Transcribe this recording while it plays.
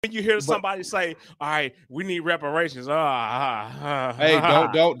when you hear somebody say, "All right, we need reparations," hey,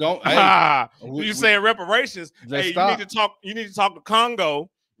 don't. Hey, you saying reparations? Hey, stop. You need to talk to Congo.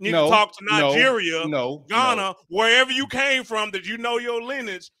 You need to talk to Nigeria, Ghana, wherever you came from, that you know your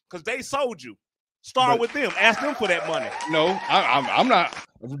lineage, because they sold you. Start with them. Ask them for that money. No, I'm not.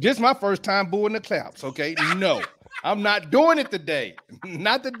 This is my first time booing the claps. Okay, no, I'm not doing it today.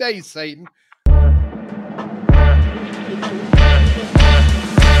 Not today, Satan.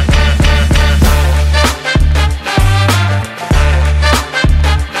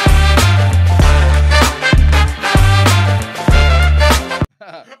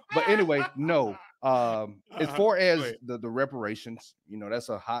 But anyway, no. As far as the reparations, that's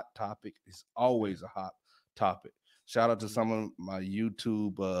a hot topic. It's always a hot topic. Shout out to some of my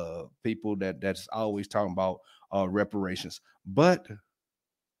YouTube people that's always talking about reparations. But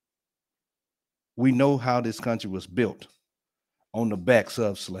we know how this country was built, on the backs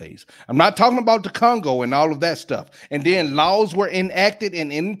of slaves. I'm not talking about the Congo and all of that stuff. And then laws were enacted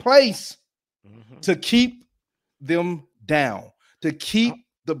and in place to keep them down, to keep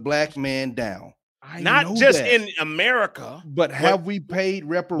the black man down. Not just in America, but have we paid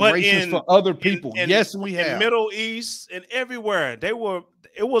reparations for other people? Yes, we have. In Middle East and everywhere, it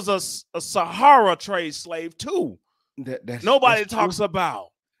was a Sahara trade slave too. Nobody talks about.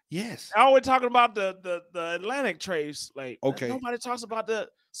 Yes, I always talking about the Atlantic trade slave. Okay, nobody talks about the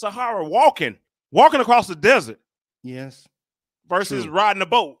Sahara walking across the desert. Yes, versus riding a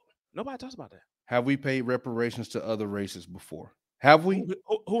boat. Nobody talks about that. Have we paid reparations to other races before? Have we?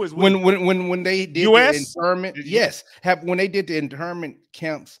 Who is we? When they did the internment? Yes. When they did the internment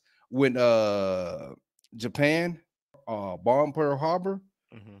camps with Japan, bombed Pearl Harbor,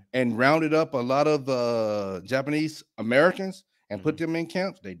 and rounded up a lot of Japanese Americans and put them in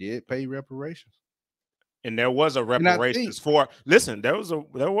camps, they did pay reparations. And there was a reparations for. Listen, there was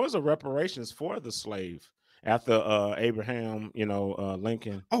a reparations for the slave after Abraham,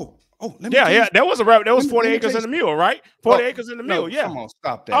 Lincoln. There was 40 acres in the mule, right? 40 acres in the mule. Yeah. Come on,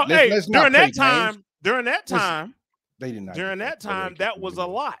 stop that. During that time, they did not. During that time, that was a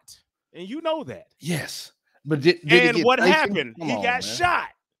lot, and you know that. Yes, but what happened? He got shot,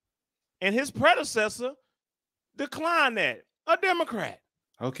 and his predecessor declined that. A Democrat.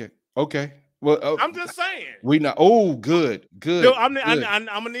 Okay. Well, I'm just saying. We know. Oh, good. I'm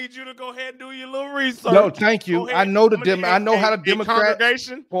gonna need you to go ahead and do your little research. No, thank you. I know I know how the Democrat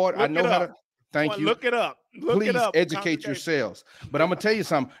part. I know how to. Thank you. Look it up. Please educate yourselves. But I'm gonna tell you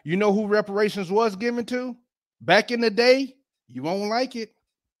something. You know who reparations was given to back in the day? You won't like it,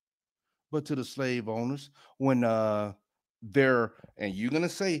 but to the slave owners when their and you're gonna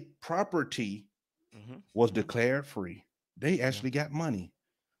say property was declared free. They actually got money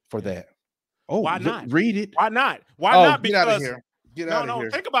for that. Oh, why not? Read it. Why not? Why not? Because get out of here. Get out of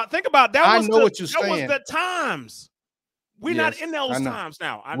here. Think about that. I know what you're saying. That was the times. We're not in those times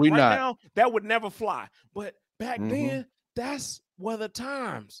now. Now, that would never fly. But back then, that's were the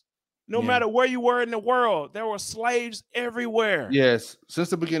times. No matter where you were in the world, there were slaves everywhere. Yes, since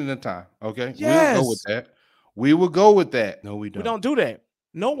the beginning of time. Okay, yes. We'll go with that. We will go with that. No, we don't. We don't do that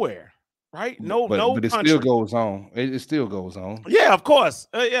nowhere. Right? But it still goes on. It still goes on. Yeah, of course.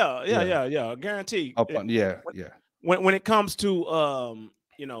 Yeah. Guarantee. When it comes to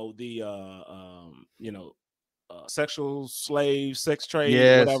sexual slave, sex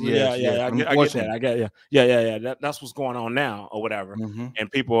trade, whatever. I get that. Yeah. That's what's going on now, or whatever. And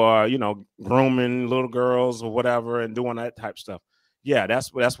people are, grooming little girls or whatever, and doing that type of stuff. Yeah,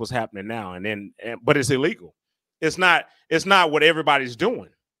 that's what's happening now. But it's illegal. It's not what everybody's doing.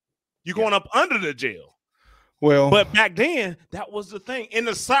 You're going up under the jail. Well, but back then, that was the thing. In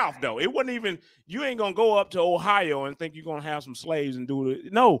the South, though, it wasn't even, you ain't going to go up to Ohio and think you're going to have some slaves and do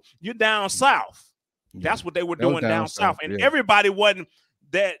it. No, you're down South. That's what they were doing down South. And everybody wasn't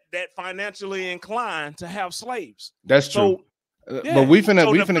that financially inclined to have slaves. That's true. But we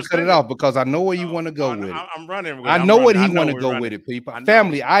finna cut it off because I know where you want to go with it. I'm running. I know what he want to go with it, people.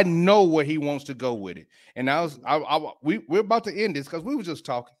 Family, I know where he wants to go with it. And we're about to end this because we were just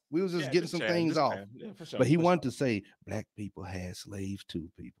talking. We was just getting some things off. But he wanted to say black people had slaves too,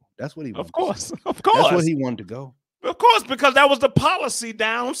 people. That's what he wanted. Of course. That's where he wanted to go. Of course, because that was the policy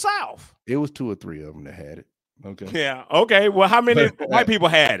down South. It was 2 or 3 of them that had it. Okay. Yeah. Okay. Well, how many white people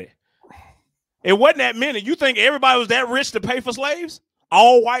had it? It wasn't that many. You think everybody was that rich to pay for slaves?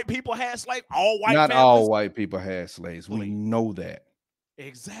 All white people had slaves? Not all white people had slaves. We know that.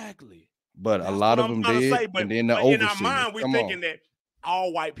 Exactly. But a lot of them did. And then the overseers. In our mind, we're thinking that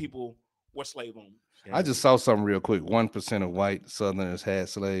all white people were slave owners. I just saw something real quick. 1% of white Southerners had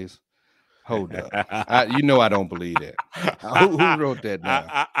slaves. Hold up. You know I don't believe that. Who wrote that down?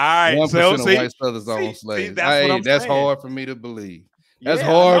 All right. 1% of white Southerners own slaves. That's hard for me to believe. That's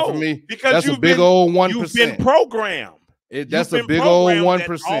hard for me. Because that's a big old 1%. You've been programmed. That's a big old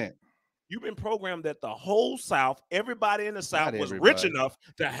 1%. You've been programmed that the whole South, everybody in the South was rich enough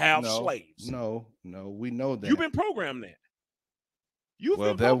to have slaves. No, we know that. You've been programmed that.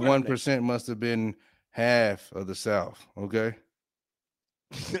 Well, that 1% must have been half of the South, okay?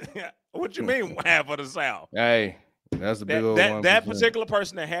 What you mean half of the South? Hey, that's a big old 1%. That particular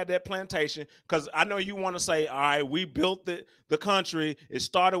person that had that plantation, because I know you want to say, all right, we built the country, it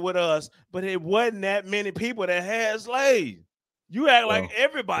started with us, but it wasn't that many people that had slaves. You act like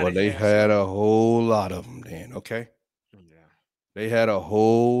everybody. Well, they had a whole lot of them then, okay? Yeah. They had a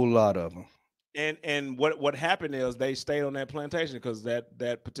whole lot of them. And what happened is they stayed on that plantation because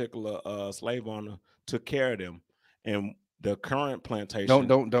that particular slave owner took care of them. And the current plantation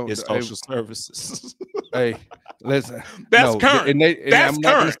is social services. Hey, listen. That's current.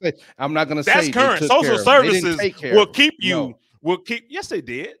 I'm not gonna say that's current. Social services will keep you. Will keep. Yes, they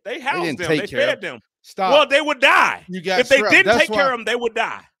did. They housed them. They fed them. Stop. Well, they would die. If they didn't take care of them, they would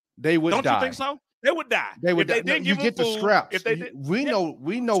die. They would die. Don't you think so? They would die. They would die. If they didn't give them food, the scraps. If they did, we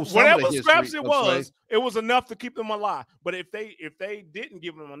know whatever scraps it was enough to keep them alive. But if they didn't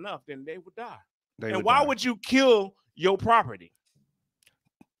give them enough, then they would die. And why would you kill your property?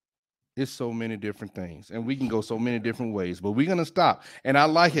 It's so many different things, and we can go so many different ways. But we're gonna stop. And I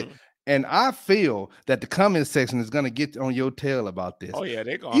like it. And I feel that the comment section is gonna get on your tail about this. Oh yeah,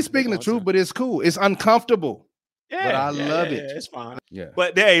 they're going. He's speaking the truth, but it's cool. It's uncomfortable. Yeah, but I love it. It's fine. Yeah.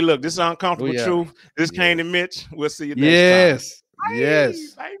 But hey, look, this is uncomfortable truth. This came to Mitch. We'll see you next time.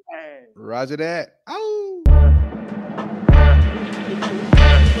 Yes. Roger that.